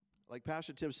Like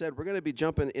Pastor Tim said, we're going to be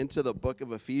jumping into the book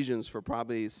of Ephesians for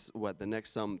probably, the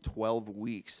next 12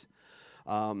 weeks.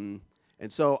 And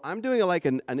so I'm doing like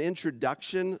an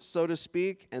introduction, so to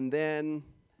speak, and then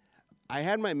I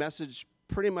had my message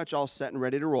pretty much all set and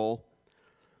ready to roll.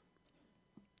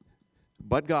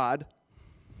 But God.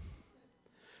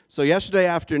 So yesterday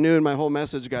afternoon, my whole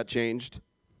message got changed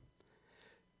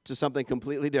to something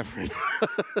completely different.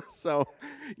 So,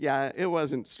 yeah, it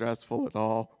wasn't stressful at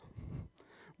all.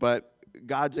 But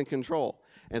God's in control.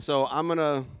 And so I'm going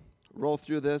to roll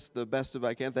through this the best of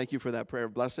I can. Thank you for that prayer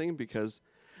of blessing because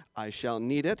I shall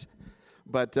need it.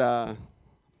 But,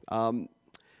 and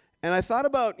I thought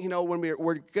about, when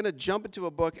we're going to jump into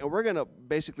a book and we're going to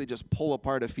basically just pull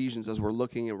apart Ephesians as we're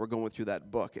looking and we're going through that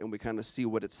book and we kind of see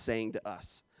what it's saying to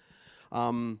us.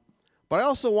 But I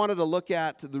also wanted to look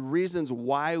at the reasons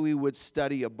why we would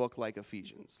study a book like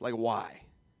Ephesians. Like, why?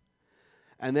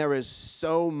 And there is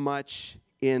so much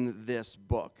in this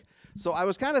book. So I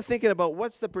was kind of thinking about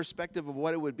what's the perspective of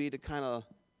what it would be to kind of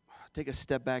take a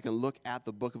step back and look at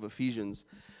the book of Ephesians.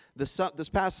 This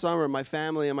past summer, my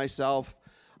family and myself,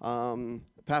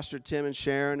 Pastor Tim and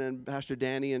Sharon and Pastor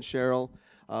Danny and Cheryl,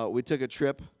 we took a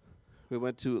trip. We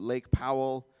went to Lake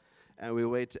Powell,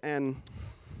 and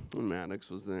Maddox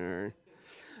was there.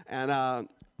 And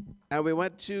we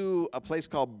went to a place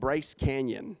called Bryce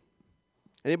Canyon.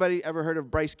 Anybody ever heard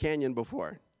of Bryce Canyon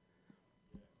before?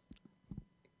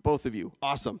 Both of you.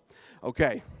 Awesome.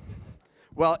 Okay.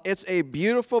 Well, it's a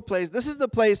beautiful place. This is the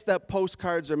place that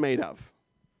postcards are made of,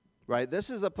 right? This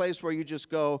is a place where you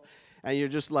just go and you're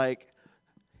just like,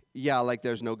 yeah, like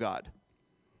there's no God,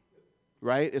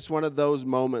 right? It's one of those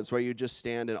moments where you just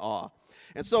stand in awe.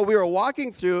 And so we were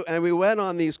walking through and we went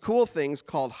on these cool things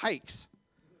called hikes.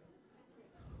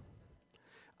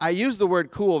 I use the word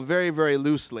cool very, very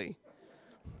loosely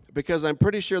because I'm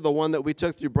pretty sure the one that we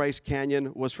took through Bryce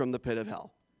Canyon was from the pit of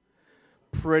hell.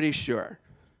 Pretty sure.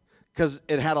 Because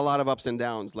it had a lot of ups and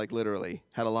downs, like literally.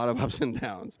 Had a lot of ups and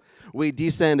downs. We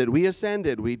descended, we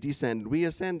ascended, we descended, we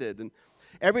ascended. And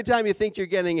every time you think you're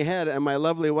getting ahead, and my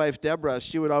lovely wife, Deborah,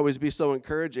 she would always be so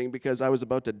encouraging because I was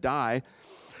about to die.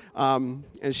 And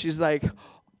she's like,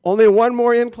 only one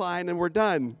more incline and we're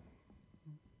done.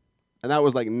 And that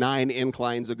was like 9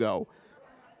 inclines ago.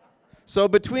 So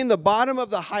between the bottom of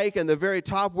the hike and the very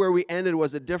top where we ended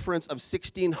was a difference of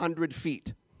 1,600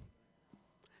 feet.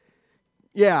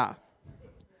 Yeah.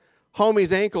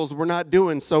 Homie's ankles were not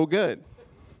doing so good.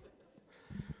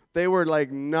 They were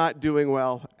like not doing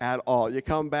well at all. You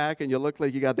come back and you look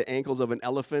like you got the ankles of an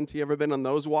elephant. You ever been on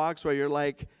those walks where you're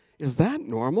like, is that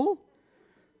normal?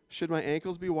 Should my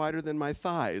ankles be wider than my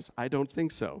thighs? I don't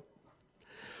think so.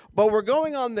 But we're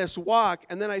going on this walk,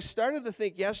 and then I started to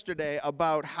think yesterday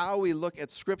about how we look at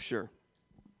Scripture.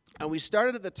 And we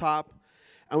started at the top,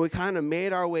 and we kind of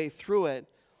made our way through it.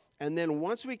 And then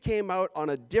once we came out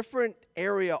on a different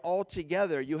area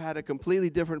altogether, you had a completely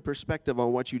different perspective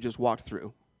on what you just walked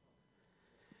through.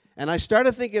 And I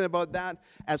started thinking about that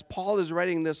as Paul is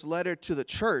writing this letter to the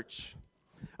church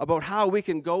about how we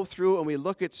can go through and we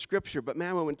look at Scripture. But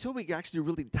man, until we actually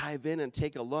really dive in and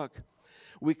take a look,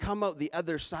 we come out the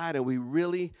other side and we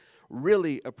really,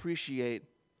 really appreciate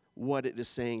what it is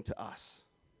saying to us.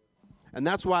 And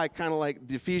that's why I kind of like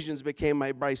the Ephesians became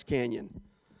my Bryce Canyon.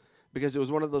 Because it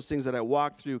was one of those things that I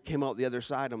walked through, came out the other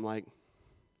side, I'm like,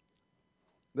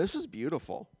 this is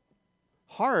beautiful.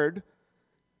 Hard,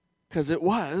 because it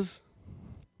was,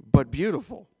 but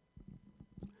beautiful.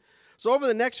 So over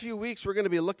the next few weeks, we're going to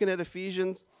be looking at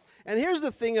Ephesians. And here's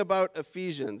the thing about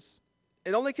Ephesians.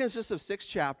 It only consists of 6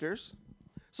 chapters,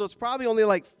 so it's probably only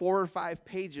like 4 or 5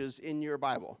 pages in your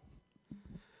Bible.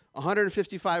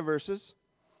 155 verses.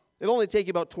 It'll only take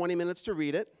you about 20 minutes to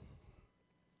read it.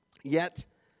 Yet,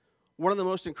 one of the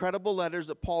most incredible letters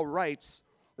that Paul writes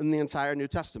in the entire New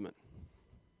Testament.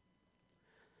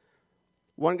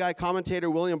 One guy, commentator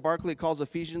William Barclay, calls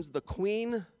Ephesians the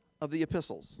queen of the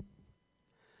epistles.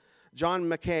 John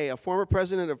Mackay, a former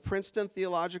president of Princeton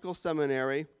Theological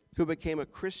Seminary, who became a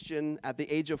Christian at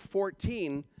the age of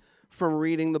 14 from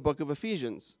reading the book of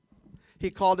Ephesians. He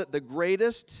called it the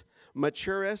greatest,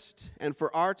 maturest, and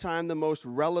for our time the most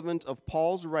relevant of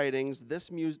Paul's writings. This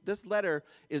letter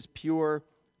is pure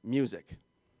music.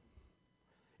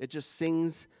 It just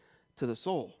sings to the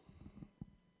soul.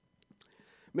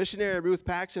 Missionary Ruth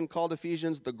Paxson called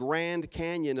Ephesians the Grand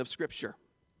Canyon of Scripture,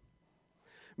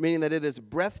 meaning that it is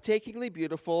breathtakingly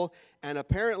beautiful and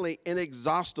apparently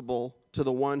inexhaustible to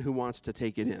the one who wants to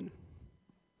take it in.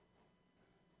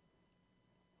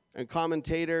 And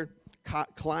commentator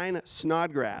Klein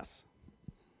Snodgrass,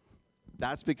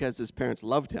 that's because his parents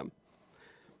loved him,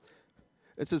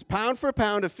 It says, pound for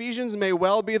pound, Ephesians may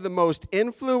well be the most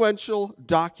influential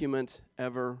document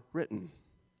ever written.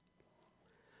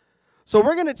 So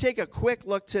we're going to take a quick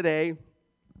look today.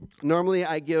 Normally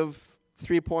I give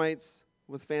 3 points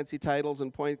with fancy titles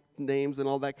and point names and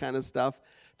all that kind of stuff.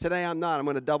 Today I'm not. I'm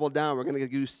going to double down. We're going to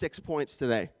do 6 points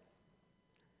today.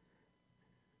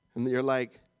 And you're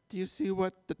like, do you see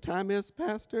what the time is,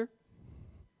 Pastor?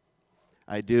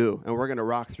 I do. And we're going to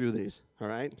rock through these. All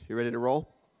right? You ready to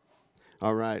roll?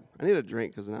 All right. I need a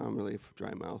drink because now I'm really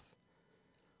dry mouth.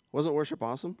 Wasn't worship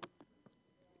awesome?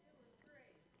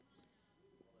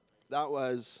 That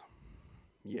was,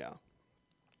 yeah.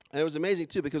 And it was amazing,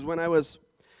 too, because when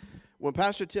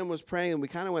Pastor Tim was praying, we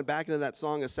kind of went back into that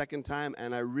song a second time,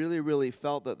 and I really, really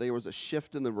felt that there was a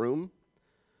shift in the room.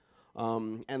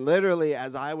 And literally,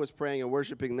 as I was praying and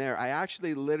worshiping there, I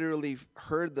actually literally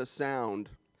heard the sound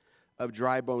of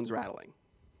dry bones rattling.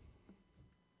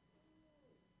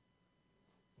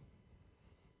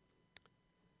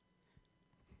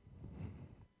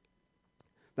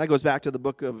 That goes back to the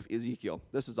book of Ezekiel.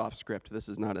 This is off script. This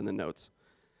is not in the notes.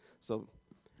 So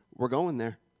we're going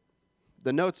there.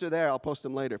 The notes are there. I'll post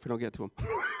them later if we don't get to them.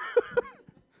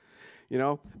 You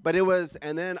know? But it was,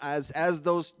 and then as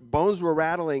those bones were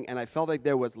rattling and I felt like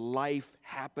there was life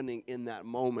happening in that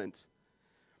moment,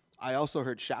 I also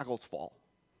heard shackles fall.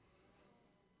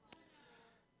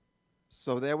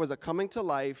 So there was a coming to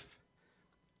life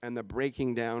and the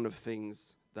breaking down of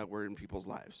things that were in people's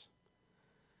lives.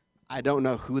 I don't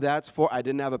know who that's for. I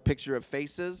didn't have a picture of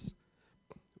faces.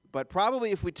 But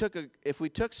probably if we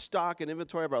took stock and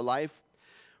inventory of our life,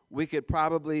 we could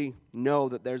probably know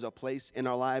that there's a place in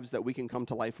our lives that we can come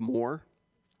to life more,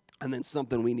 and then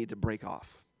something we need to break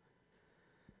off.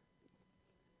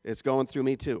 It's going through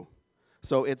me too.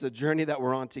 So it's a journey that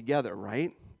we're on together,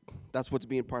 right? That's what's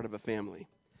being part of a family.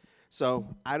 So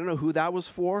I don't know who that was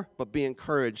for, but be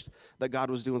encouraged that God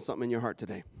was doing something in your heart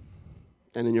today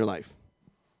and in your life.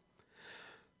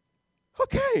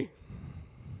 Okay.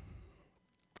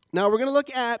 Now we're going to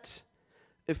look at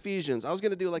Ephesians. I was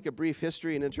going to do like a brief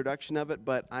history and introduction of it,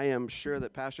 but I am sure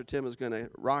that Pastor Tim is going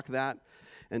to rock that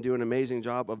and do an amazing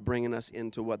job of bringing us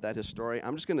into what that is story.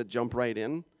 I'm just going to jump right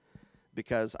in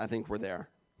because I think we're there.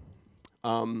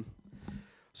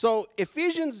 So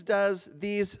Ephesians does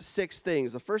these 6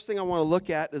 things. The first thing I want to look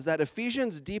at is that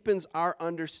Ephesians deepens our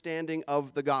understanding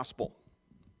of the gospel.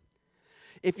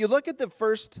 If you look at the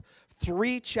first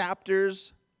 3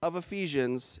 chapters of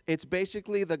Ephesians, it's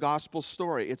basically the gospel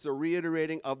story. It's a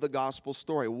reiterating of the gospel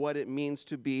story, what it means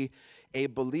to be a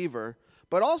believer,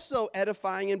 but also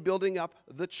edifying and building up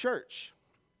the church.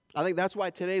 I think that's why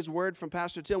today's word from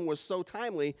Pastor Tim was so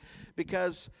timely,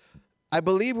 because I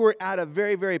believe we're at a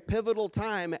very, very pivotal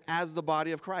time as the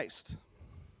body of Christ.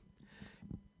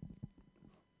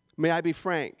 May I be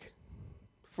frank?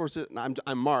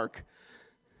 I'm Mark,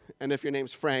 and if your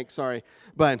name's Frank, sorry,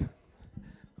 but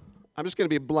I'm just going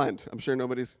to be blunt. I'm sure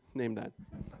nobody's named that.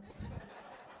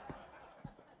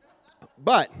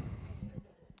 But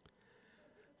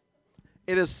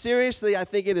it is seriously, I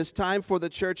think it is time for the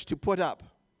church to put up,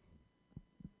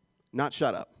 not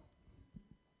shut up.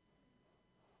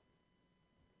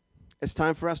 It's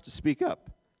time for us to speak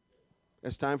up.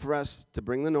 It's time for us to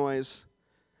bring the noise,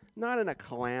 not in a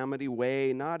calamity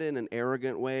way, not in an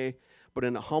arrogant way, but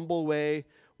in a humble way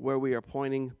where we are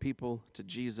pointing people to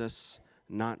Jesus.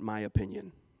 Not my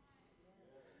opinion.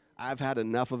 I've had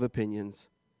enough of opinions.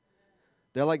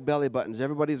 They're like belly buttons.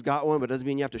 Everybody's got one, but it doesn't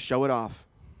mean you have to show it off.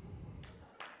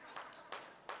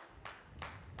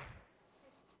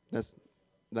 That's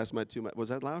my 2 minutes. Was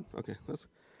that loud? Okay,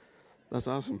 that's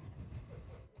awesome.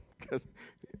 Because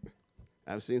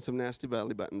I've seen some nasty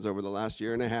belly buttons over the last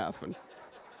year and a half, and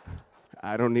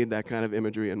I don't need that kind of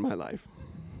imagery in my life.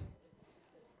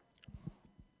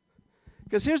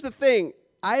 Because here's the thing.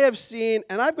 I have seen,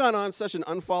 and I've gone on such an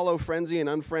unfollow frenzy and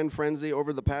unfriend frenzy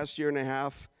over the past year and a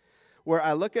half, where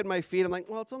I look at my feed, I'm like,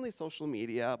 well, it's only social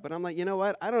media. But I'm like, you know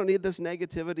what? I don't need this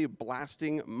negativity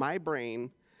blasting my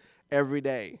brain every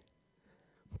day.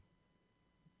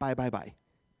 Bye.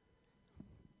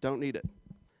 Don't need it.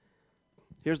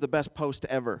 Here's the best post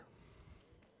ever.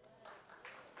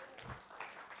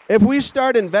 If we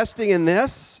start investing in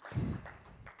this,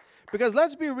 because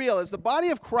let's be real, as the body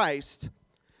of Christ,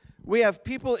 we have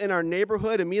people in our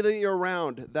neighborhood immediately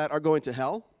around that are going to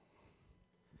hell,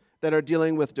 that are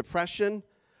dealing with depression,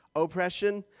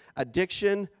 oppression,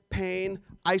 addiction, pain,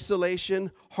 isolation,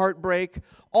 heartbreak,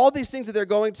 all these things that they're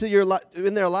going to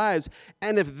in their lives.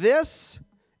 And if this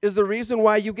is the reason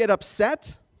why you get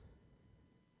upset,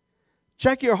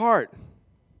 check your heart.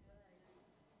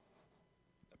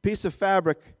 A piece of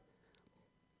fabric,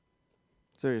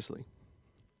 seriously,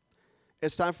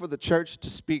 It's time for the church to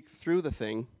speak through the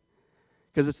thing,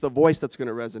 because it's the voice that's going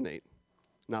to resonate,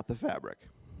 not the fabric.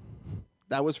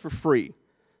 That was for free.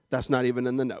 That's not even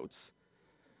in the notes.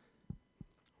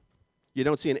 You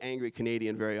don't see an angry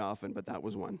Canadian very often, but that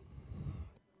was one.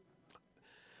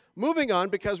 Moving on,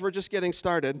 because we're just getting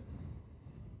started.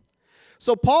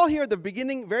 So Paul here at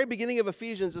the very beginning of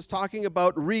Ephesians is talking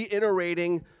about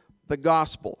reiterating the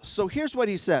gospel. So here's what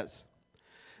he says.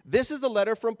 This is the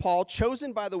letter from Paul,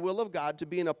 chosen by the will of God to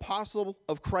be an apostle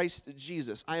of Christ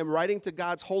Jesus. I am writing to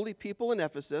God's holy people in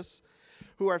Ephesus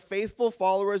who are faithful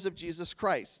followers of Jesus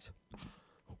Christ.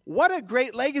 What a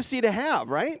great legacy to have,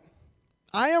 right?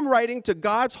 I am writing to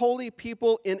God's holy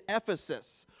people in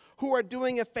Ephesus who are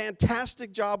doing a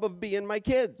fantastic job of being my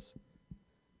kids.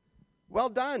 Well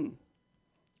done.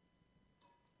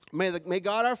 May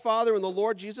God our Father and the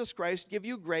Lord Jesus Christ give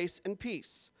you grace and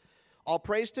peace. All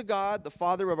praise to God, the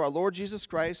Father of our Lord Jesus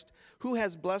Christ, who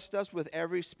has blessed us with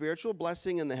every spiritual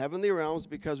blessing in the heavenly realms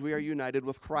because we are united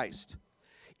with Christ.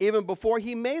 Even before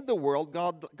he made the world,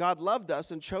 God loved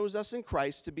us and chose us in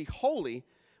Christ to be holy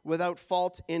without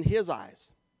fault in his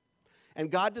eyes.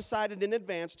 And God decided in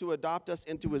advance to adopt us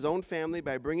into his own family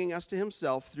by bringing us to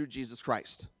himself through Jesus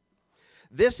Christ.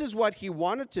 This is what he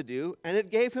wanted to do, and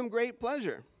it gave him great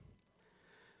pleasure.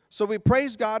 So we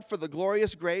praise God for the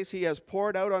glorious grace he has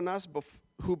poured out on us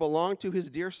who belong to his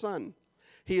dear Son.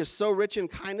 He is so rich in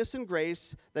kindness and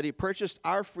grace that he purchased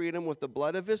our freedom with the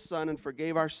blood of his Son and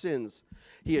forgave our sins.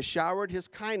 He has showered his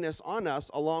kindness on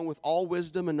us along with all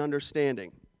wisdom and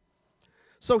understanding.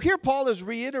 So here Paul is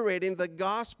reiterating the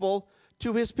gospel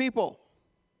to his people.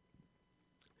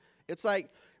 It's like,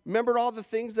 remember all the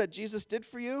things that Jesus did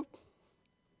for you?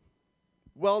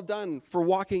 Well done for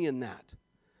walking in that.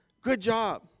 Good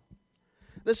job.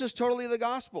 This is totally the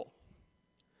gospel.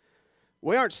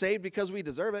 We aren't saved because we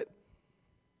deserve it.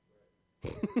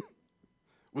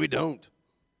 We don't.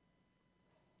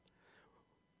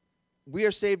 We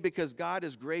are saved because God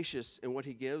is gracious in what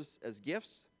he gives as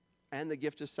gifts and the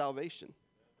gift of salvation.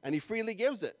 And he freely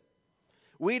gives it.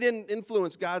 We didn't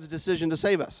influence God's decision to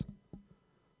save us.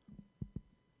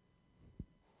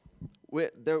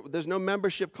 There's no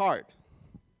membership card.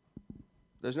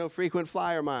 There's no frequent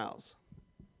flyer miles.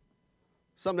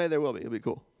 Someday there will be. It'll be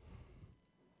cool.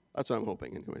 That's what I'm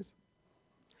hoping anyways.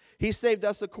 He saved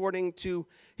us according to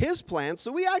his plan,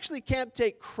 so we actually can't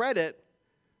take credit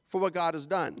for what God has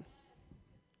done.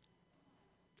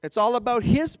 It's all about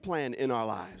his plan in our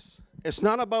lives. It's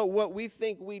not about what we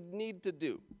think we need to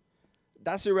do.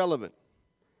 That's irrelevant.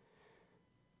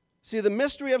 See, the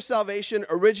mystery of salvation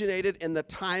originated in the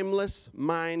timeless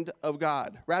mind of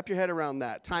God. Wrap your head around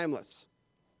that. Timeless.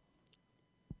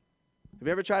 Have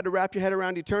you ever tried to wrap your head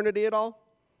around eternity at all?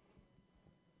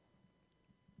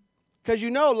 Because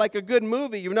you know, like a good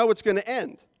movie, you know it's going to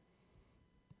end.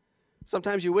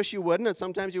 Sometimes you wish you wouldn't, and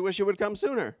sometimes you wish it would come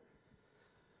sooner.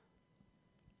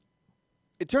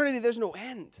 Eternity, there's no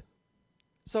end.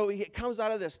 So it comes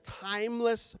out of this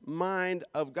timeless mind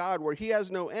of God where he has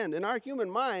no end. In our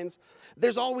human minds,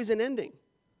 there's always an ending.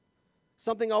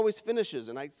 Something always finishes,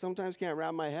 and I sometimes can't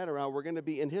wrap my head around we're going to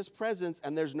be in his presence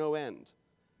and there's no end.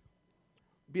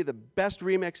 Be the best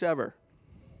remix ever.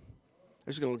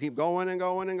 It's just going to keep going and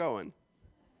going and going.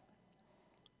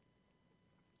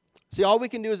 See, all we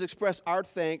can do is express our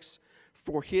thanks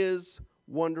for his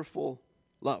wonderful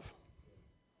love.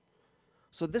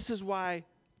 So this is why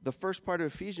the first part of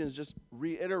Ephesians just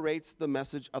reiterates the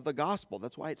message of the gospel.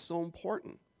 That's why it's so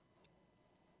important.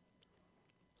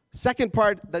 Second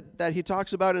part that he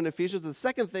talks about in Ephesians, the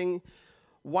second thing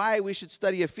why we should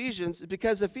study Ephesians is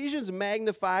because Ephesians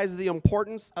magnifies the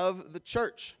importance of the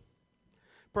church,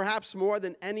 perhaps more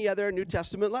than any other New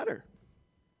Testament letter.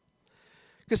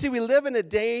 Because see, we live in a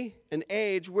day and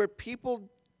age where people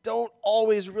don't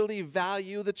always really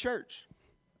value the church.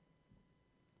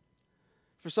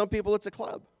 For some people, it's a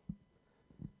club.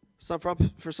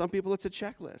 For some people, it's a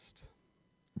checklist.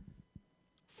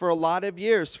 For a lot of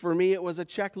years, for me, it was a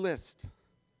checklist.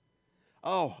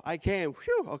 Oh, I came.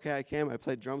 Whew, okay, I came. I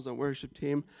played drums on worship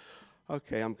team.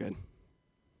 Okay, I'm good.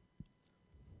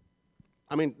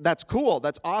 I mean, that's cool.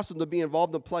 That's awesome to be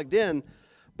involved and plugged in,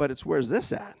 but it's where's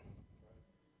this at?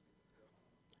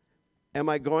 Am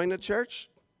I going to church?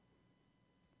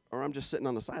 Or I'm just sitting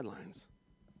on the sidelines?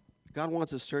 God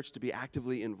wants his church to be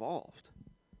actively involved.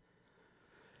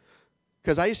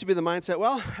 Because I used to be the mindset,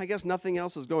 well, I guess nothing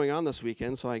else is going on this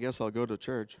weekend, so I guess I'll go to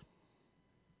church.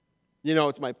 You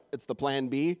know, it's the plan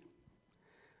B.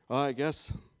 Oh, I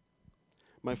guess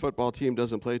my football team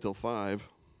doesn't play till 5.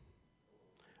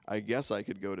 I guess I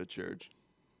could go to church.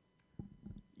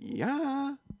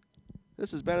 Yeah.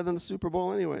 This is better than the Super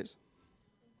Bowl anyways.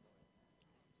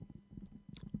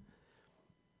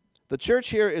 The church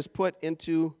here is put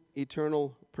into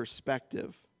eternal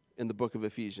perspective in the book of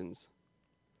Ephesians.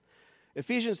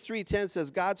 Ephesians 3:10 says,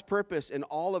 God's purpose in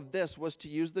all of this was to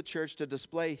use the church to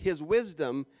display his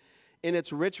wisdom in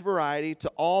its rich variety to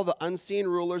all the unseen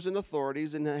rulers and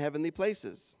authorities in the heavenly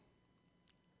places.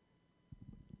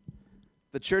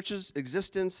 The church's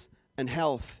existence and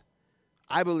health,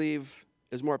 I believe,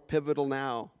 is more pivotal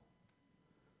now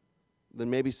than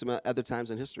maybe some other times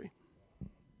in history.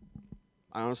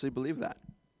 I honestly believe that.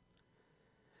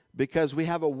 Because we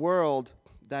have a world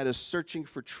that is searching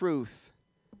for truth,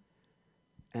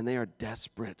 and they are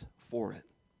desperate for it.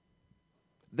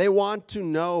 They want to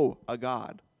know a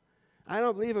God. I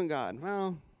don't believe in God.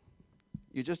 Well,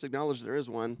 you just acknowledge there is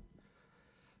one.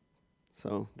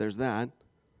 So there's that.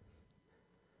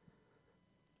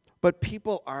 But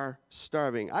people are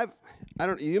starving.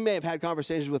 You may have had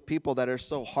conversations with people that are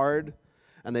so hard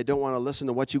and they don't want to listen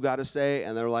to what you got to say,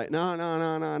 and they're like, no.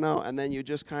 And then you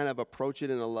just kind of approach it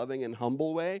in a loving and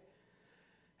humble way,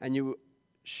 and you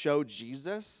show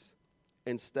Jesus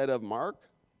instead of Mark.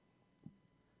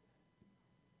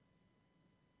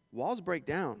 Walls break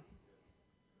down.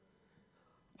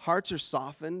 Hearts are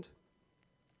softened,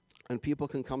 and people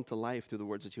can come to life through the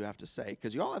words that you have to say,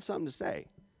 because you all have something to say.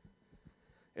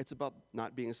 It's about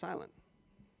not being silent.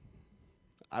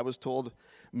 I was told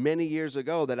many years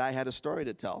ago that I had a story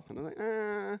to tell. And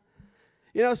I'm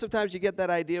like, sometimes you get that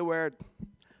idea where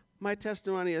my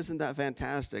testimony isn't that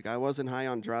fantastic. I wasn't high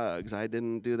on drugs. I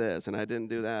didn't do this, and I didn't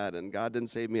do that, and God didn't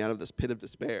save me out of this pit of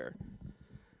despair.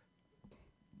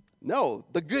 No,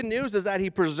 the good news is that he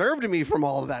preserved me from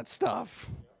all of that stuff.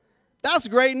 That's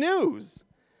great news.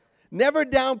 Never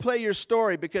downplay your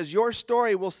story, because your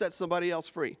story will set somebody else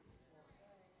free.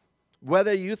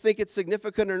 Whether you think it's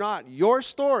significant or not, your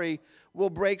story will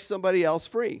break somebody else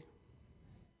free.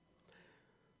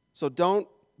 So don't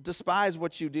despise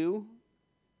what you do.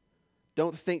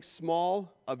 Don't think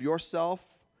small of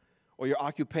yourself or your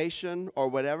occupation or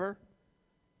whatever.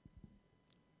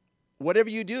 Whatever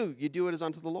you do it as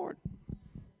unto the Lord.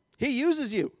 He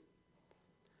uses you.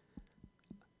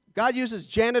 God uses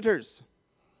janitors.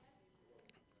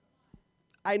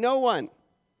 I know one.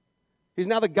 He's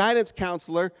now the guidance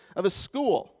counselor of a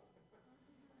school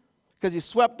because he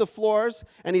swept the floors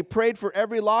and he prayed for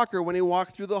every locker when he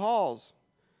walked through the halls.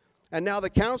 And now the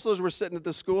counselors were sitting at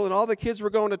the school, and all the kids were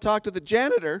going to talk to the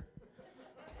janitor,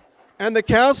 and the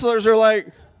counselors are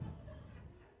like,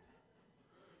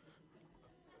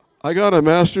 I got a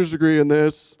master's degree in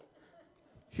this.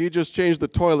 He just changed the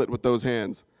toilet with those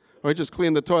hands. Or he just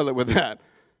cleaned the toilet with that.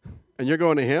 And you're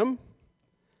going to him?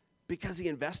 Because he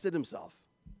invested himself.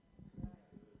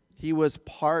 He was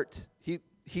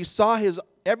he saw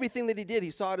everything that he did,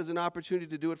 he saw it as an opportunity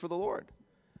to do it for the Lord.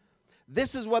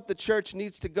 This is what the church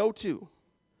needs to go to.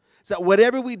 So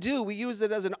whatever we do, we use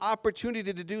it as an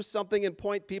opportunity to do something and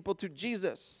point people to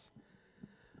Jesus.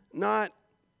 Not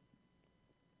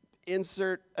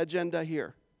insert agenda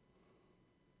here.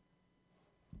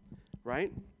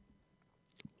 Right?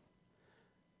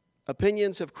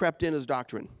 Opinions have crept in as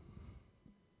doctrine.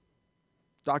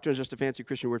 Doctrine is just a fancy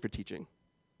Christian word for teaching.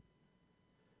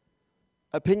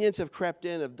 Opinions have crept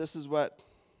in of this is what,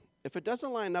 if it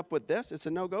doesn't line up with this, it's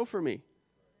a no-go for me.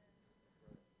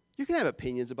 You can have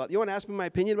opinions about, you want to ask me my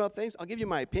opinion about things? I'll give you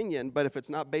my opinion, but if it's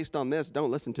not based on this,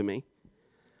 don't listen to me.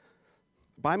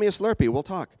 Buy me a Slurpee, we'll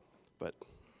talk. But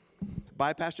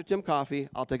buy Pastor Tim coffee,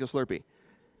 I'll take a Slurpee.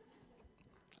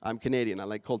 I'm Canadian, I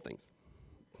like cold things.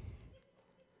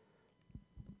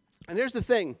 And here's the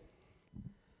thing.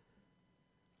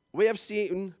 We have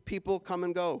seen people come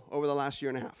and go over the last year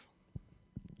and a half.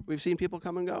 We've seen people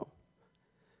come and go.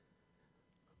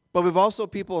 But we've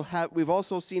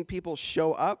also seen people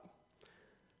show up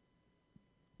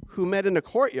who met in a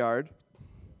courtyard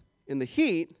in the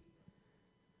heat,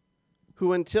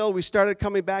 who until we started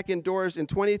coming back indoors in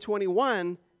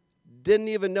 2021 didn't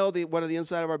even know what the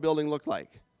inside of our building looked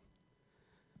like.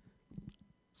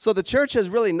 So the church has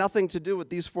really nothing to do with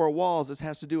these four walls. It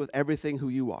has to do with everything who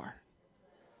you are.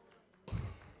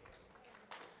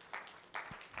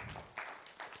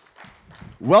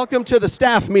 Welcome to the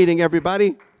staff meeting,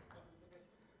 everybody.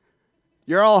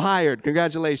 You're all hired.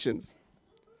 Congratulations.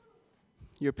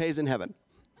 Your pay's in heaven.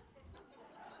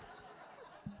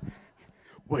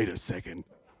 Wait a second.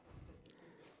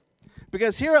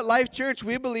 Because here at Life Church,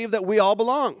 we believe that we all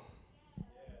belong.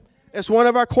 It's one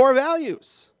of our core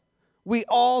values. We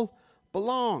all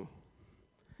belong.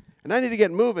 And I need to get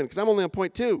moving because I'm only on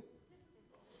point 2.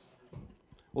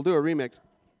 We'll do a remix.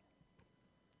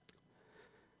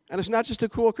 And it's not just a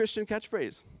cool Christian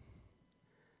catchphrase.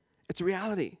 It's a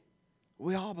reality.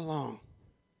 We all belong.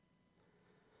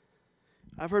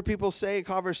 I've heard people say in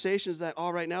conversations that,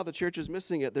 oh, right now the church is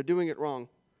missing it. They're doing it wrong.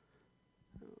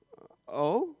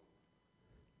 Oh?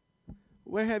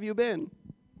 Where have you been?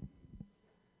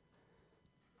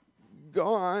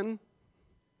 Gone.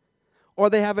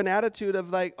 Or they have an attitude of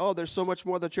like, oh, there's so much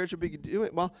more the church would be doing.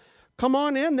 Well, come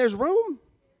on in. There's room.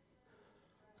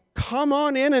 Come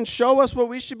on in and show us what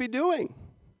we should be doing.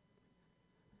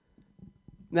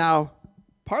 Now,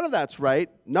 part of that's right.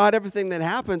 Not everything that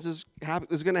happens is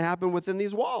going to happen within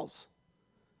these walls.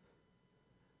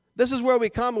 This is where we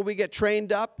come and we get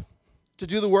trained up to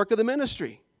do the work of the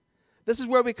ministry. This is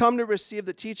where we come to receive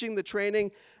the teaching, the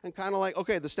training, and kind of like,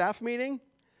 okay, the staff meeting,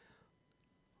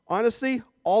 honestly,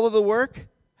 all of the work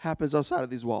happens outside of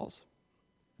these walls.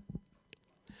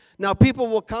 Now, people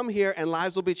will come here and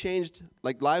lives will be changed,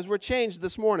 like lives were changed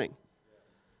this morning.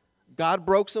 God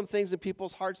broke some things in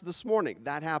people's hearts this morning.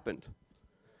 That happened.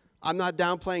 I'm not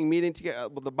downplaying meeting together.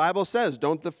 Well, the Bible says,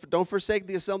 don't forsake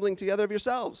the assembling together of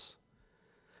yourselves.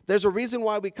 There's a reason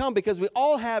why we come, because we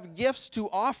all have gifts to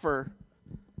offer.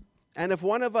 And if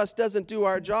one of us doesn't do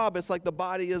our job, it's like the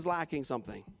body is lacking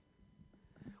something.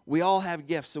 We all have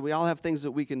gifts, and we all have things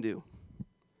that we can do.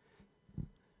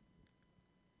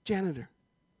 Janitor.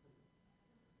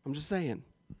 I'm just saying,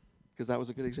 because that was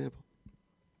a good example.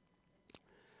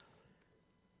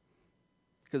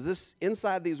 Because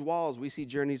inside these walls, we see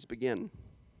journeys begin.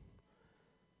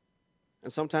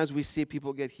 And sometimes we see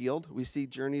people get healed. We see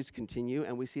journeys continue,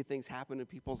 and we see things happen in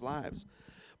people's lives.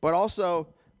 But also,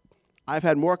 I've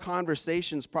had more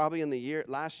conversations probably in the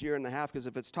last year and a half, because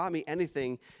if it's taught me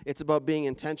anything, it's about being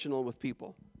intentional with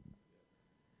people.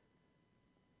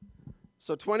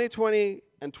 So 2020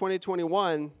 and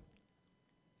 2021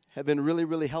 have been really,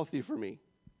 really healthy for me,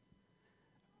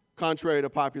 contrary to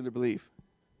popular belief.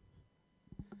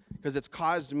 Because it's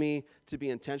caused me to be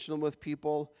intentional with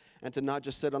people and to not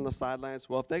just sit on the sidelines.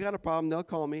 Well, if they got a problem, they'll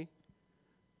call me.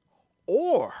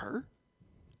 Or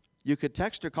you could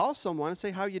text or call someone and say,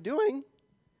 how you doing?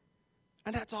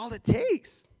 And that's all it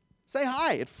takes. Say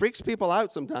hi. It freaks people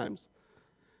out sometimes.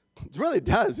 It really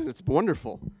does, and it's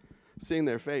wonderful seeing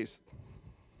their face.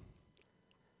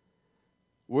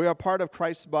 We are part of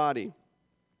Christ's body.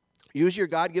 Use your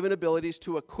God-given abilities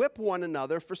to equip one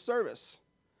another for service.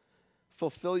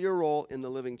 Fulfill your role in the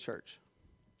living church.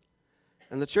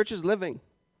 And the church is living.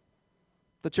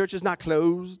 The church is not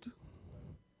closed.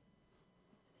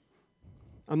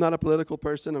 I'm not a political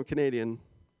person. I'm Canadian.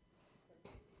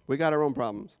 We got our own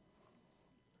problems.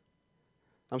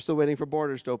 I'm still waiting for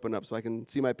borders to open up so I can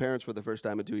see my parents for the first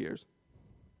time in 2 years.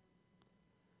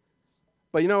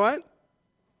 But you know what?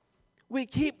 We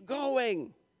keep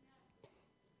going.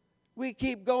 We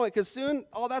keep going, because soon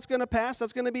all that's going to pass.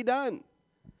 That's going to be done.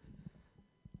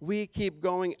 We keep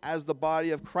going as the body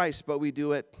of Christ, but we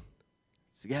do it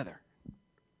together.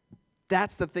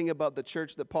 That's the thing about the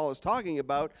church that Paul is talking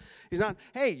about. He's not,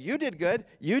 hey, you did good,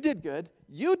 you did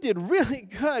really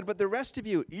good, but the rest of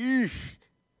you, eesh.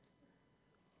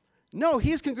 No,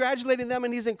 he's congratulating them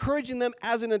and he's encouraging them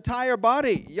as an entire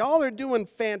body. Y'all are doing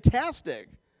fantastic.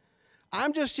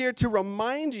 I'm just here to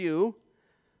remind you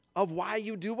of why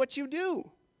you do what you do.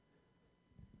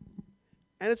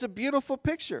 And it's a beautiful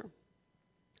picture.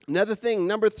 Another thing,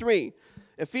 number 3,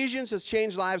 Ephesians has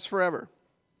changed lives forever.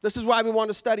 This is why we want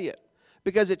to study it,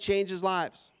 because it changes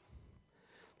lives.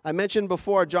 I mentioned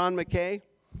before John Mackay.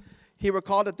 He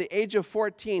recalled at the age of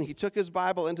 14, he took his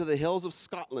Bible into the hills of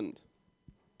Scotland.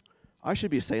 I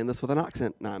should be saying this with an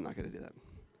accent. No, I'm not going to do that.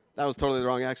 That was totally the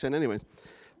wrong accent anyways.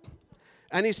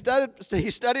 And he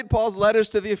studied Paul's letters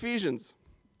to the Ephesians.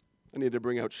 I need to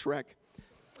bring out Shrek.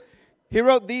 He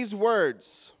wrote these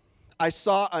words: I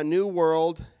saw a new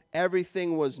world.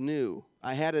 Everything was new.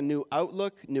 I had a new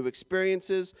outlook, new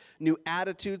experiences, new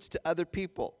attitudes to other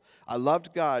people. I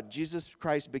loved God. Jesus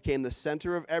Christ became the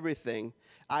center of everything.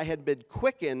 I had been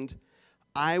quickened.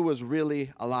 I was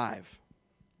really alive.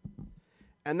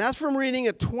 And that's from reading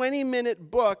a 20-minute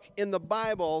book in the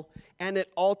Bible, and it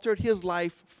altered his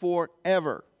life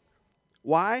forever.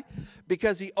 Why?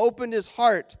 Because he opened his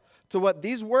heart to what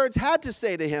these words had to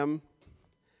say to him,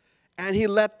 and he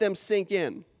let them sink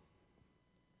in.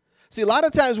 See, a lot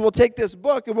of times we'll take this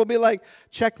book and we'll be like,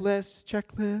 checklist,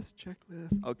 checklist,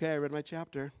 checklist. Okay, I read my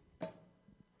chapter.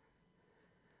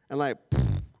 And like,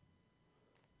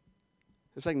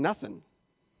 it's like nothing.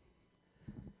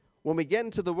 When we get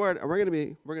into the Word, and we're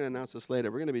going to announce this later,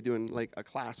 we're going to be doing like a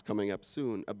class coming up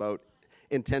soon about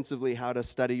intensively how to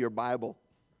study your Bible.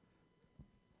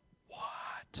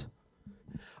 What?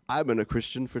 I've been a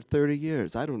Christian for 30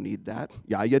 years. I don't need that.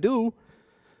 Yeah, you do.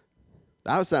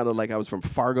 That sounded like I was from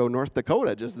Fargo, North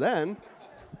Dakota just then.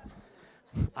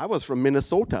 I was from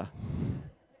Minnesota.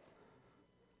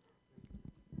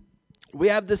 We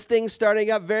have this thing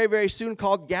starting up very, very soon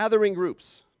called gathering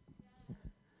groups.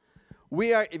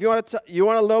 If you want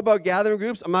to know about gathering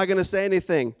groups, I'm not going to say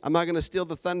anything. I'm not going to steal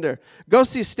the thunder. Go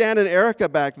see Stan and Erica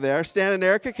back there. Stan and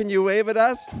Erica, can you wave at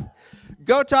us?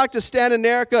 Go talk to Stan and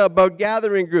Erica about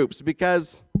gathering groups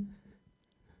because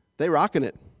they rocking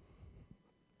it.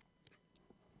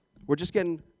 We're just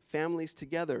getting families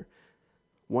together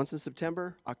once in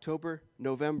September, October,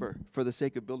 November for the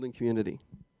sake of building community.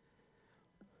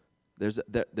 There's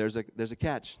a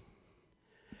catch.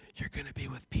 You're going to be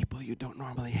with people you don't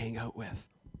normally hang out with.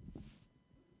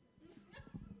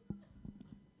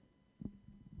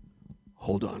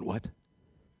 Hold on, what?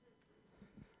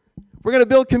 We're going to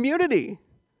build community.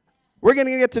 We're going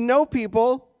to get to know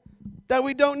people that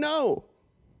we don't know.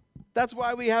 That's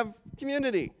why we have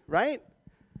community, right?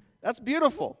 That's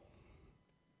beautiful.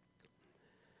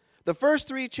 The first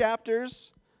 3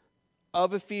 chapters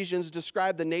of Ephesians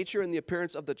describe the nature and the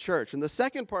appearance of the church. In the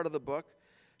second part of the book,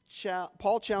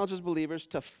 Paul challenges believers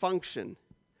to function.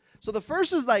 So the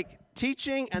first is like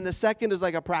teaching, and the second is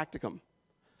like a practicum.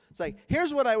 It's like,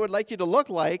 here's what I would like you to look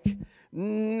like.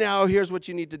 Now here's what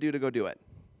you need to do to go do it.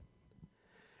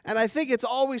 And I think it's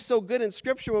always so good in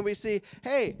Scripture when we see,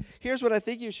 hey, here's what I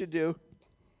think you should do.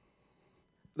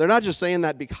 They're not just saying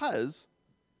that because.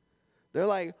 They're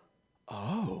like,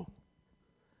 oh,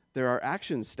 there are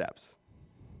action steps.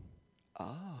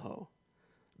 Oh,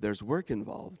 there's work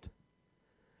involved.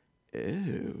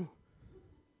 Ew.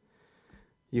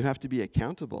 You have to be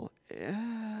accountable.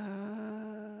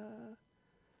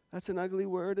 That's an ugly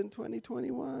word in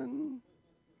 2021.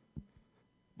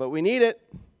 But we need it.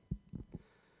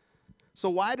 So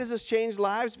why does this change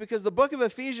lives? Because the book of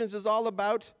Ephesians is all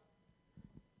about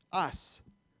us.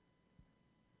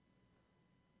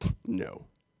 No.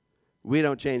 We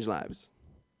don't change lives.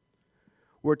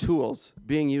 We're tools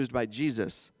being used by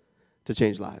Jesus to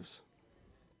change lives.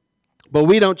 But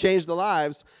we don't change the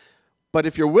lives. But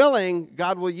if you're willing,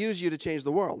 God will use you to change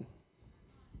the world.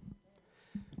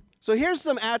 So here's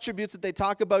some attributes that they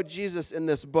talk about Jesus in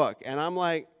this book. And I'm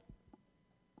like,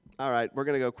 all right, we're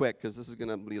going to go quick because this is going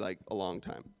to be like a long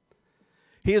time.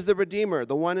 He is the Redeemer,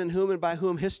 the one in whom and by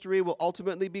whom history will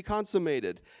ultimately be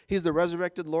consummated. He's the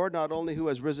resurrected Lord, not only who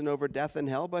has risen over death and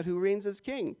hell, but who reigns as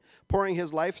King, pouring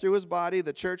his life through his body,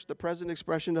 the church, the present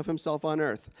expression of himself on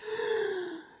earth.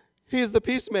 He is the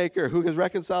peacemaker who has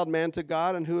reconciled man to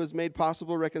God and who has made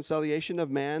possible reconciliation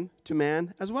of man to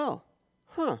man as well.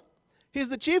 He's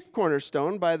the chief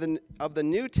cornerstone of the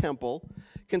new temple,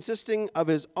 consisting of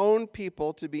his own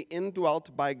people to be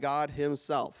indwelt by God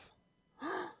himself.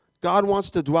 God wants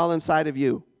to dwell inside of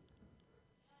you.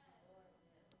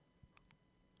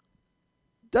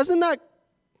 Doesn't that,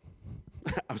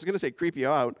 I was going to say creep you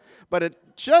out, but it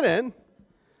shouldn't.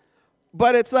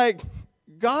 But it's like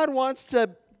God wants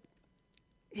to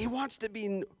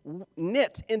be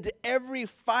knit into every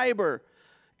fiber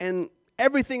and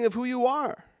everything of who you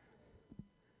are.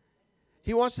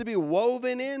 He wants to be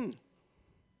woven in.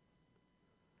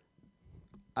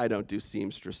 I don't do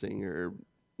seamstressing or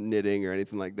knitting or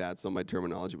anything like that, so my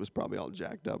terminology was probably all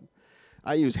jacked up.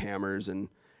 I use hammers and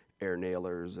air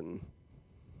nailers and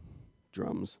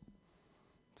drums.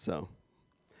 So,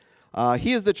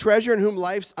 he is the treasure in whom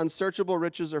life's unsearchable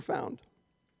riches are found.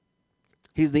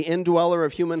 He's the indweller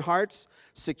of human hearts,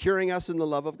 securing us in the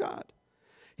love of God.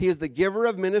 He is the giver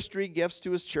of ministry gifts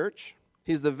to his church.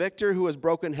 He's the victor who has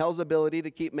broken hell's ability to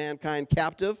keep mankind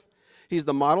captive. He's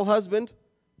the model husband,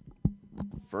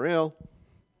 for real,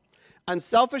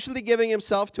 unselfishly giving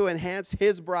himself to enhance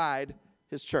his bride,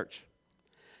 his church.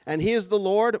 And he is the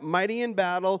Lord, mighty in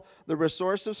battle, the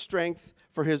resource of strength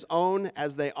for his own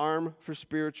as they arm for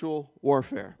spiritual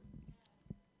warfare.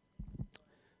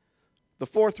 The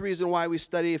fourth reason why we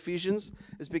study Ephesians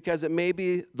is because it may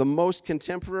be the most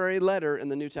contemporary letter in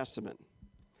the New Testament.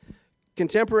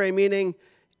 Contemporary meaning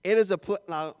it is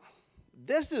now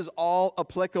this is all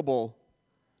applicable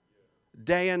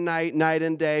day and night, night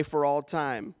and day for all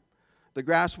time. The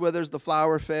grass withers, the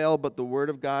flower fail, but the word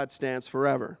of God stands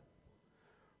forever.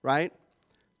 Right?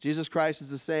 Jesus Christ is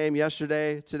the same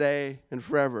yesterday, today, and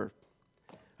forever.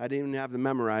 I didn't even have to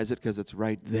memorize it because it's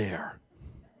right there.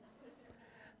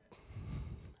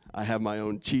 I have my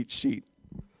own cheat sheet.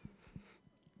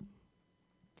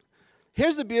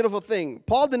 Here's the beautiful thing.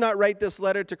 Paul did not write this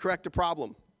letter to correct a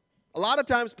problem. A lot of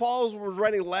times Paul was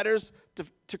writing letters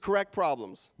to correct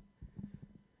problems.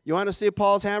 You want to see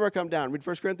Paul's hammer come down? Read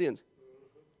 1 Corinthians.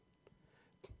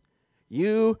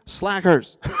 You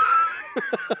slackers.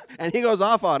 And he goes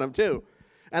off on them too.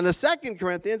 And the 2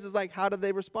 Corinthians is like, how did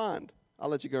they respond? I'll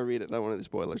let you go read it. I don't want any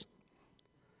spoilers.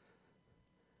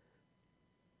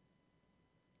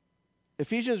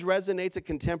 Ephesians resonates a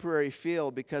contemporary feel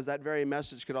because that very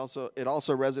message also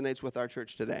resonates with our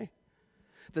church today.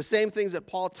 The same things that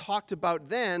Paul talked about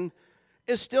then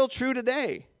is still true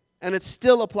today, and it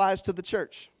still applies to the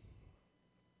church.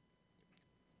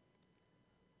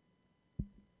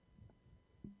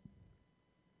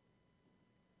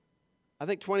 I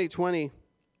think 2020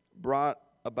 brought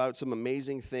about some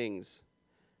amazing things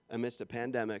amidst a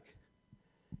pandemic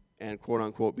and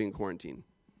quote-unquote being quarantined.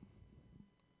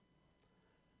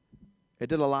 It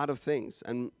did a lot of things,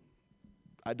 and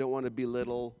I don't want to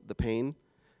belittle the pain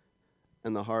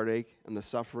and the heartache and the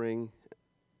suffering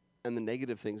and the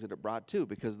negative things that it brought too,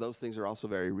 because those things are also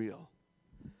very real.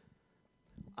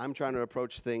 I'm trying to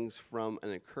approach things from an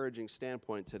encouraging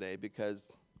standpoint today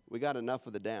because we got enough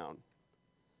of the down.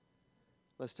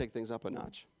 Let's take things up a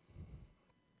notch.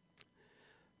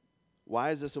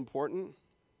 Why is this important?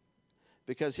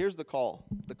 Because here's the call.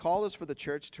 The call is for the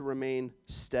church to remain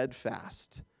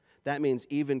steadfast. That means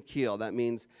even keel. That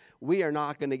means we are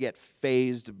not going to get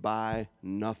fazed by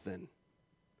nothing.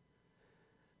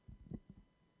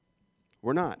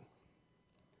 We're not.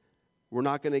 We're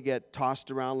not going to get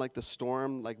tossed around like the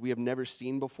storm, like we have never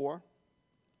seen before.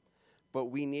 But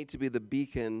we need to be the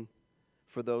beacon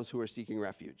for those who are seeking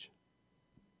refuge.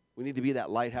 We need to be that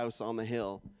lighthouse on the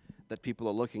hill that people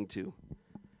are looking to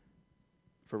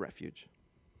for refuge.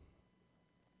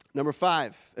 Number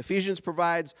 5, Ephesians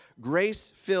provides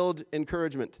grace-filled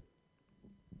encouragement.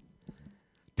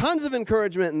 Tons of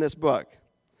encouragement in this book.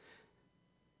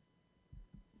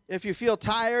 If you feel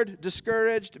tired,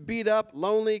 discouraged, beat up,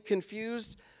 lonely,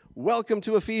 confused, welcome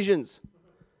to Ephesians.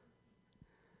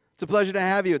 It's a pleasure to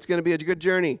have you. It's going to be a good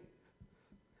journey.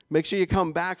 Make sure you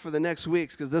come back for the next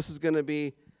weeks because this is going to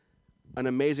be an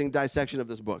amazing dissection of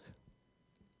this book.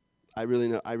 I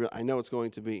know it's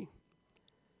going to be.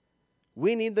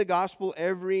 We need the gospel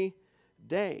every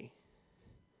day.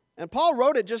 And Paul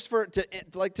wrote it just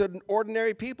to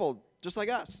ordinary people, just like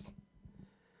us.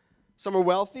 Some were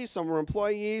wealthy, some were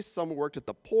employees, some worked at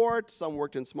the port, some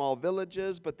worked in small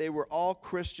villages, but they were all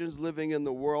Christians living in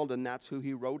the world, and that's who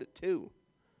he wrote it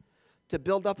to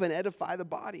build up and edify the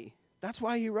body. That's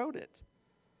why he wrote it.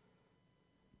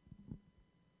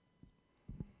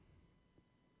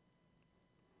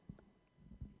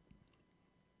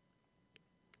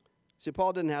 See,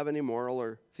 Paul didn't have any moral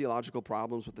or theological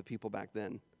problems with the people back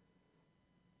then.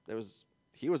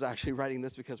 He was actually writing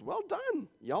this because, well done,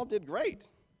 y'all did great.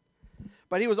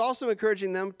 But he was also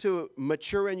encouraging them to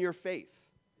mature in your faith.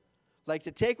 Like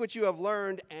to take what you have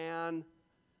learned and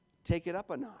take it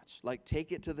up a notch. Like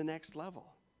take it to the next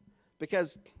level.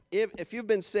 Because if you've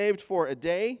been saved for a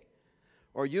day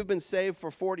or you've been saved for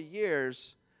 40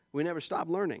 years, we never stop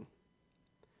learning.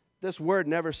 This word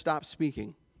never stops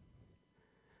speaking.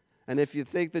 And if you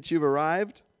think that you've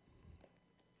arrived,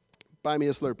 buy me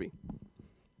a Slurpee.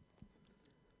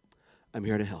 I'm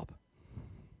here to help.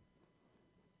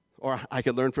 Or I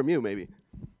could learn from you, maybe.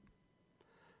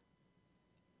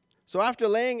 So after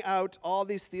laying out all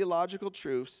these theological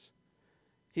truths,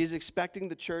 he's expecting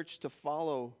the church to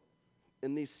follow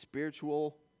in the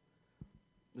spiritual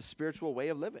way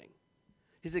of living.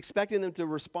 He's expecting them to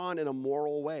respond in a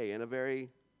moral way, in a very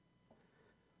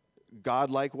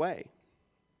godlike way.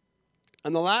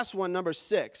 And the last one, number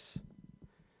 6,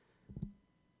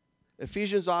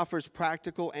 Ephesians offers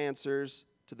practical answers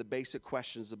to the basic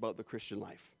questions about the Christian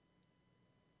life.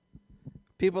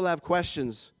 People have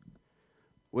questions.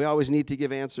 We always need to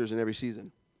give answers in every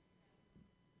season.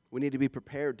 We need to be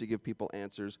prepared to give people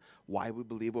answers why we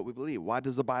believe what we believe. What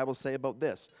does the Bible say about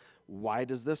this? Why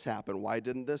does this happen? Why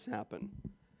didn't this happen?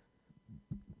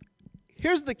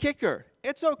 Here's the kicker.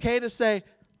 It's okay to say,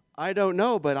 I don't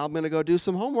know, but I'm going to go do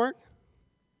some homework.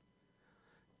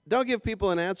 Don't give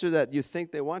people an answer that you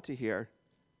think they want to hear.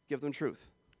 Give them truth.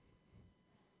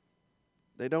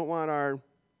 They don't want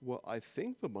well, I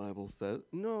think the Bible says.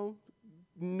 No.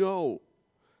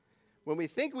 When we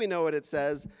think we know what it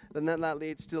says, then that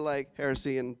leads to like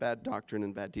heresy and bad doctrine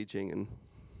and bad teaching, and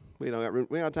we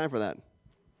don't have time for that.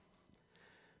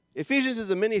 Ephesians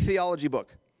is a mini theology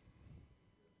book.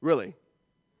 Really.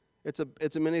 It's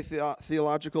a mini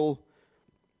theological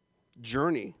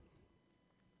journey.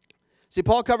 See,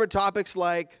 Paul covered topics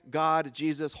like God,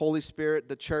 Jesus, Holy Spirit,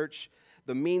 the church,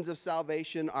 the means of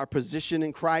salvation, our position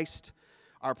in Christ,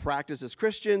 our practice as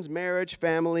Christians, marriage,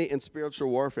 family, and spiritual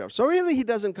warfare. So really, he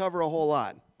doesn't cover a whole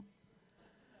lot.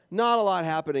 Not a lot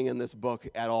happening in this book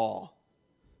at all.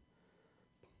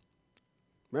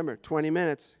 Remember, 20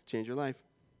 minutes, change your life.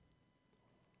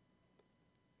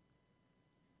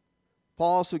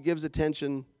 Paul also gives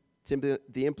attention to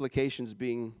the implications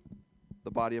being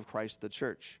the body of Christ, the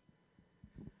church.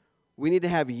 We need to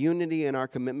have unity in our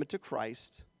commitment to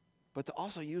Christ, but to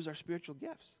also use our spiritual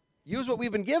gifts. Use what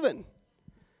we've been given.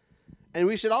 And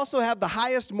we should also have the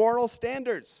highest moral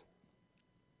standards.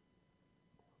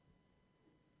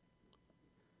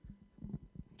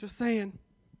 Just saying.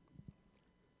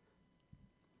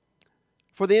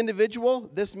 For the individual,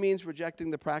 this means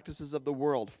rejecting the practices of the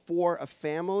world. For a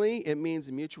family, it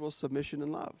means mutual submission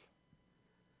and love.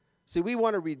 See, we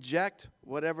want to reject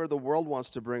whatever the world wants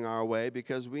to bring our way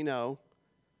because we know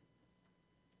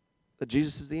that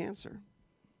Jesus is the answer.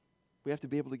 We have to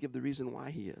be able to give the reason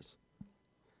why he is.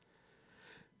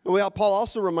 And Paul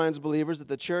also reminds believers that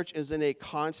the church is in a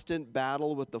constant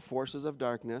battle with the forces of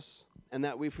darkness and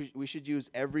that we should use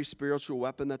every spiritual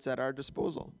weapon that's at our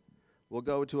disposal. We'll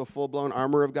go to a full-blown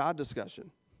armor of God discussion.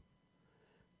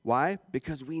 Why?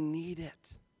 Because we need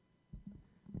it.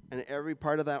 And every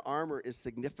part of that armor is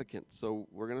significant. So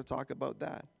we're going to talk about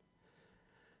that.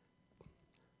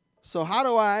 So how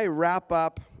do I wrap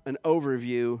up an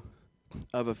overview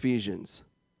of Ephesians?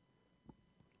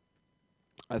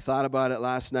 I thought about it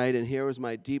last night, and here was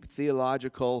my deep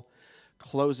theological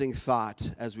closing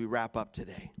thought as we wrap up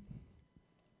today.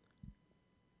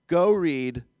 Go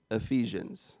read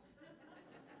Ephesians.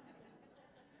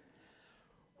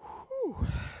 Whew.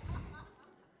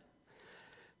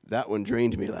 That one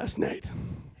drained me last night.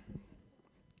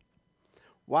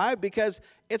 Why? Because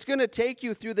it's going to take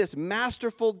you through this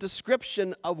masterful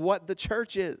description of what the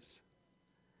church is.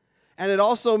 And it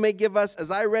also may give us,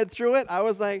 as I read through it, I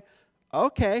was like,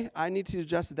 okay, I need to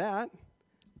adjust that.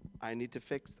 I need to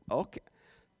fix, okay.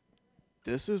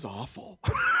 This is awful.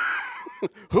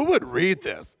 Who would read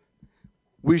this?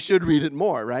 We should read it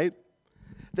more, right?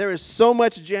 There is so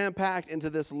much jam-packed into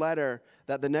this letter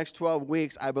that the next 12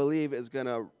 weeks, I believe, is going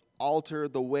to alter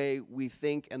the way we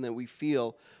think and that we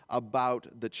feel about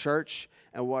the church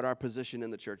and what our position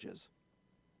in the church is.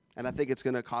 And I think it's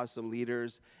going to cause some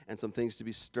leaders and some things to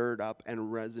be stirred up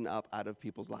and risen up out of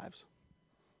people's lives.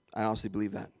 I honestly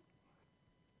believe that.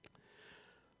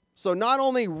 So not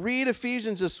only read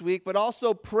Ephesians this week, but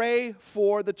also pray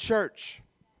for the church.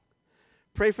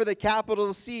 Pray for the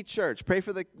capital C church. Pray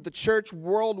for the church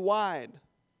worldwide.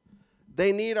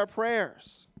 They need our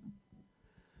prayers.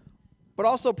 But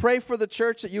also pray for the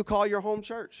church that you call your home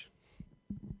church.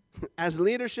 As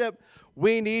leadership,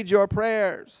 we need your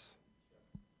prayers.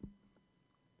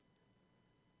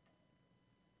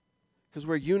 Because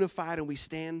we're unified and we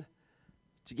stand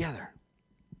together.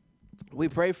 We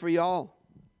pray for y'all.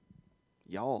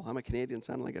 Y'all, I'm a Canadian,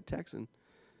 sounding like a Texan.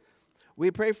 We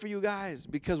pray for you guys.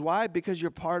 Because why? Because you're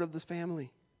part of this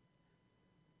family.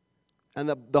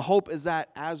 And the hope is that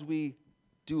as we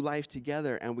do life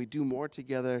together and we do more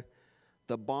together,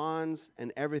 the bonds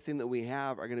and everything that we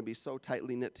have are going to be so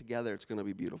tightly knit together, it's going to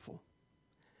be beautiful.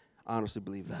 I honestly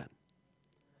believe that.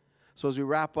 So as we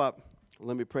wrap up,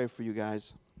 let me pray for you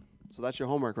guys. So that's your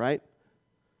homework, right?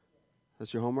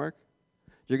 That's your homework?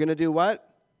 You're going to do what?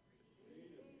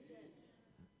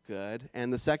 Good.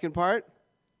 And the second part?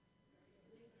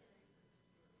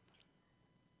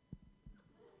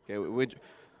 Okay, we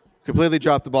completely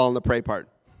dropped the ball on the pray part.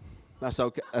 That's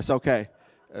okay. That's okay.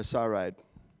 That's all right.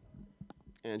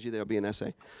 Angie, there'll be an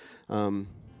essay.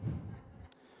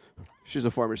 She's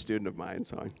a former student of mine,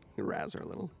 so I can razz her a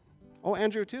little. Oh,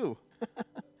 Andrew, too.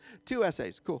 2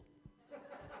 essays. Cool.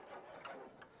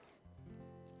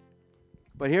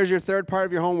 But here's your third part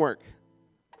of your homework.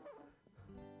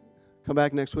 Come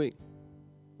back next week.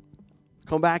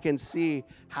 Come back and see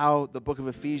how the book of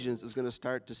Ephesians is going to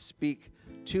start to speak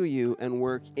to you and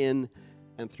work in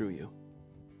and through you.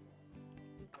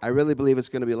 I really believe it's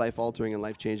going to be life-altering and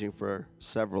life-changing for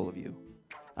several of you.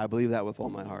 I believe that with all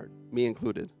my heart, me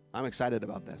included. I'm excited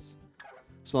about this.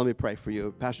 So let me pray for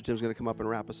you. Pastor Tim's going to come up and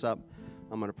wrap us up.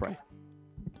 I'm going to pray.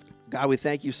 God, we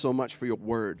thank you so much for your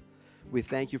word. We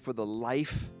thank you for the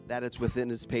life that it's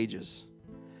within its pages.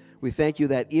 We thank you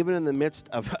that even in the midst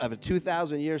of a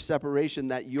 2,000-year separation,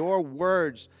 that your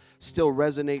words still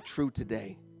resonate true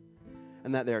today,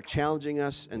 and that they're challenging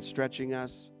us and stretching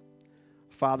us.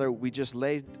 Father, we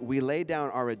lay down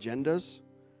our agendas,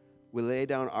 we lay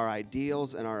down our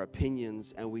ideals and our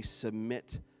opinions, and we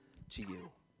submit to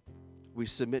you. We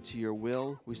submit to your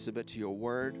will, we submit to your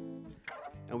word,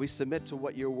 and we submit to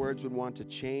what your words would want to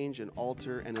change and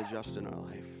alter and adjust in our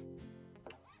life.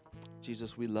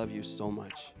 Jesus, we love you so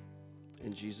much.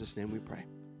 In Jesus' name we pray.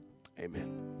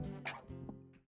 Amen.